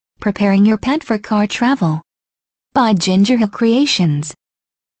Preparing your pet for car travel. By Ginger Hill Creations.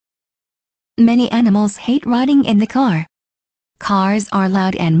 Many animals hate riding in the car. Cars are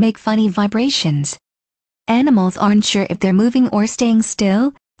loud and make funny vibrations. Animals aren't sure if they're moving or staying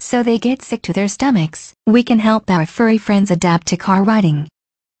still, so they get sick to their stomachs. We can help our furry friends adapt to car riding.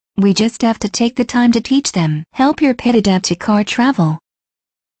 We just have to take the time to teach them. Help your pet adapt to car travel.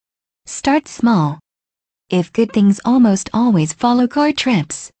 Start small. If good things almost always follow car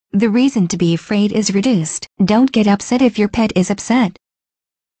trips, the reason to be afraid is reduced. Don't get upset if your pet is upset.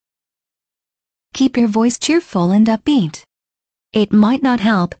 Keep your voice cheerful and upbeat. It might not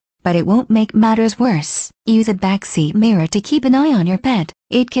help, but it won't make matters worse. Use a backseat mirror to keep an eye on your pet.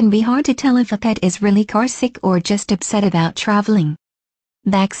 It can be hard to tell if a pet is really car sick or just upset about traveling.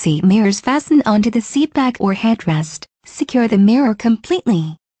 Backseat mirrors fasten onto the seat back or headrest. Secure the mirror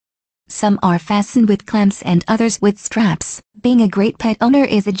completely. Some are fastened with clamps and others with straps. Being a great pet owner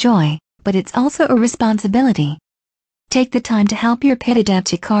is a joy, but it's also a responsibility. Take the time to help your pet adapt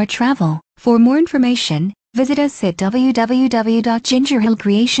to car travel. For more information, visit us at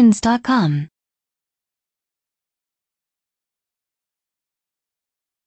www.gingerhillcreations.com.